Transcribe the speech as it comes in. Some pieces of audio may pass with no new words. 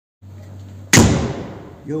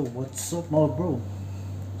Yo, what's up mga bro?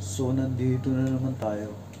 So, nandito na naman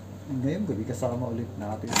tayo. Ngayong gabi kasama ulit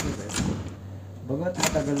natin si Red. Bagat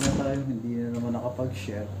matagal na tayo hindi na naman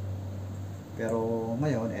nakapag-share. Pero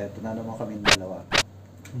ngayon, eto na naman kaming dalawa.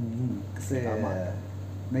 Kasi Tama.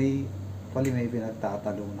 may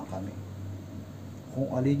pinagtatalo na kami. Kung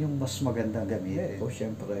alin yung mas magandang gamitin. Ito,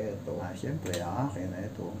 syempre, ito. Siyempre, ang akin na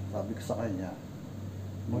ito. Sabi ko sa kanya,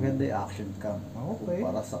 maganda yung action cam. Okay.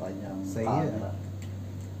 Para sa kanyang Sa'yo yan, camera.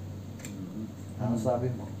 Ano sabi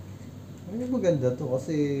mo? Ay, maganda to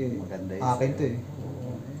kasi Maganda yun akin sa'yo. to eh.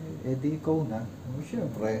 Oo. Eh di ikaw na.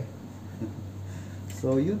 Syempre.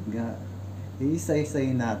 So yun nga,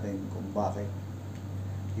 iisa-isayin natin kung bakit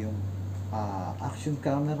yung action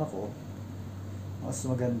camera ko mas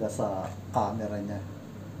maganda sa camera niya.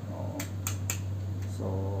 Oo. So,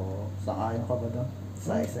 sangayon ka ba doon?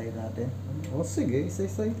 Isa-isayin natin? O sige,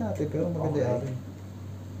 isa-isayin natin pero maganda Okay. akin.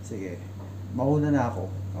 Sige, mauna na ako.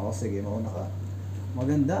 O sige, mauna ka.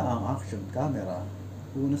 Maganda ang action camera.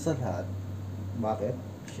 Una sa lahat, Bakit?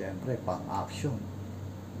 syempre pang-action.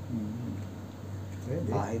 Pwede.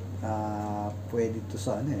 Kahit pwede to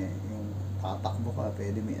sa ano yung tatakbo ka,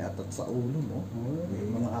 pwede may atat sa ulo mo. May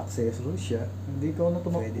mga accessories siya. Hindi ka na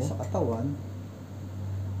tumakbo. Pwede sa katawan.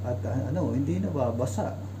 At hindi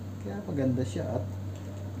nababasa. Kaya maganda siya. At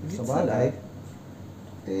higit Sa sa bagay. lahat,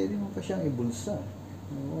 pwede mo pa siyang ibulsa.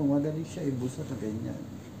 Oo, madali siya ibulsa na ganyan.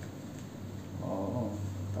 Oo.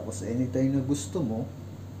 Tapos anytime na gusto mo,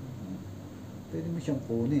 pwede mo siyang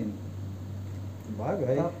kunin.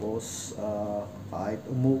 Bagay. Tapos, kahit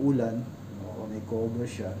umuulan, may cover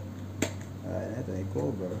siya. Ito, may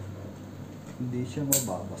cover. Hindi siya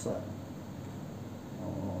mababasa.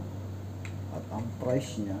 Oo. At ang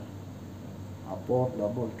price niya,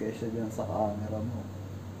 affordable kaysa dyan sa camera mo.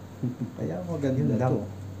 Kaya maganda Yun lang. to.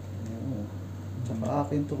 Oo. Tsaka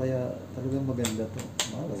akin to, kaya talagang maganda to.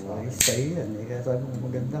 Para sa Ay, akin. sa'yo yan eh. Kaya sabi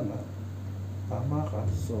mo maganda nga. Tama ka.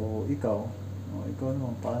 So, ikaw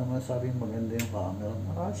naman, paano mo nasabing maganda yung camera mo?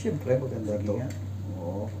 Syempre maganda Sige to. nga.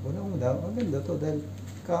 Oo. Una, maganda to dahil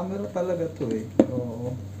camera talaga to eh.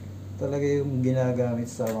 Oo. Talaga yung ginagamit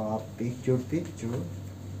sa mga picture.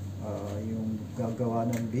 Yung gagawa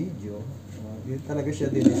ng video. Yun talaga siya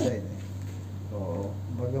dinesign eh. Oo.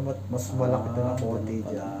 Bagamat mas malaki to ng konti ganun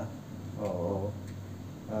pala. dyan. Oo.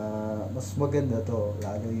 Mas maganda to.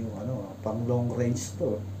 Lalo yung pang long range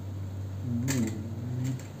to.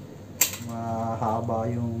 Mahaba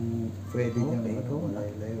yung pwede niyang Okay, ikaw na.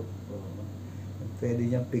 layo. Pwede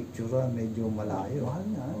niyang picturean, medyo malayo. Mahal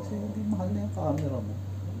na. Oo. Kasi hindi mahal na yung camera mo.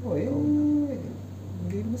 Oo, eh,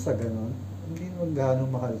 hindi naman sa ganun. Hindi naman gaano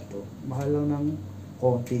mahal to. Mahal lang ng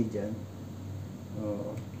konti dyan.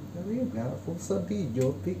 Oo. Pero yun nga, kung sa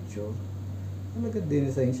video, picture, talaga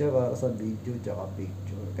dinesign siya para sa video tsaka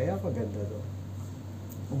picture. Kaya maganda to.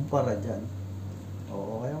 Kumpara dyan.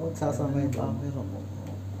 Oo, kaya magsasama yung camera mo.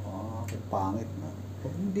 Pangit na.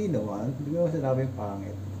 Hindi naman sinabing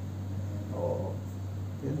pangit. Oo.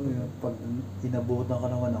 Pero yung pag inabutan ka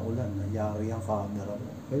naman ng ulan, nangyari ang camera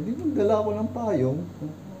mo. Pwede magdala ko ng payong.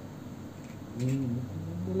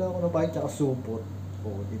 Magdala ko ng payong tsaka supot.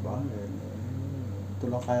 Oo, di ba? Ito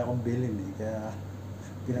lang kaya kong bilhin kaya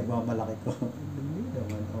pinagmamalaki ko. Hindi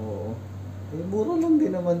naman, oo. Eh, mura lang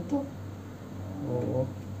din naman to. Oo.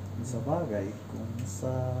 Sa bagay, kung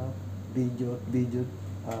sa picture,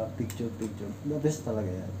 the best talaga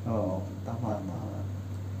yan. Oo, tama.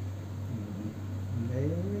 Eh,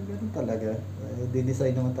 ganun talaga.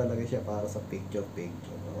 Dinesign naman talaga siya para sa picture.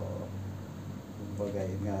 Oo. Kumbaga,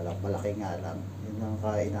 yun nga lang, malaki nga lang. Yun ang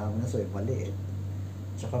kainaman na sa'yo, maliit.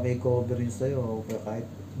 Tsaka may cover yun sa'yo, kahit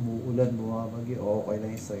umuulan, bumabagyo, okay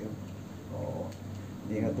lang yun sa'yo. Oo.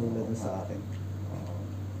 Hindi nga tulad nun sa akin. Oo.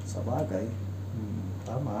 Sa bagay,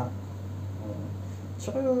 Tama. Oo.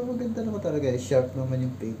 Tsaka maganda naman talaga, sharp naman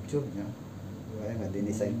yung picture niya. Kaya nga,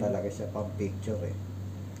 dinesign talaga siya pang picture eh.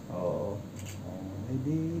 Oo.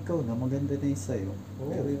 di ikaw na maganda na yung sa'yo. Oo.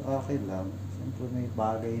 Pero yung akin lang, siyempre may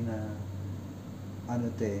bagay na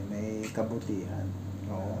may kabutihan.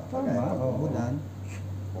 Oo, Kagaya tama, pag oo. umulan,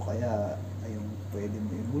 o kaya yung pwede mo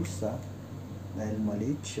ibulsa dahil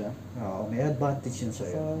maliit siya. Oo, may advantage yun Sa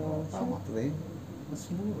sa'yo. Oo, tama. siyempre, mas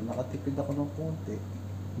mura. Nakatipid ako ng konti.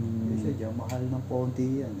 Hmm. Kasi diyan, mahal ng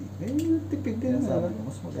konti yan eh. Eh, tipid din Kaya sabi naman. ko,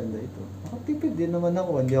 mas maganda ito. Nakatipid din naman ako,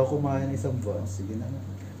 hindi ako kumain ng isang buwan. Sige na nga.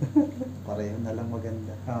 Pareho na lang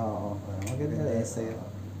maganda. Oo, maganda Maganda eh eh sa'yo.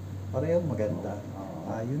 Parehong maganda.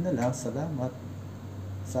 Yun na lang. Salamat.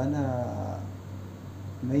 Sana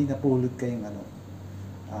may napulot kayong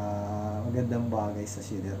magandang bagay sa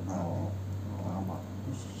shiner namin. Tama.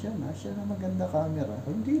 Siya na maganda camera.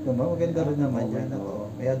 Hindi naman, maganda rin naman Okay yan. na to. Oo.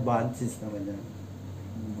 May advances naman yan.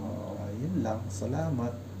 Yun lang.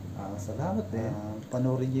 Salamat. Salamat din.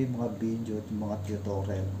 Panoorin niyo yung mga video at yung mga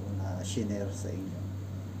tutorial ko na shinare sa inyo.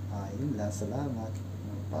 Yun lang. Salamat.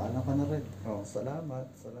 Paalam ka na rin. Salamat.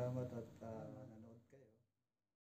 Salamat at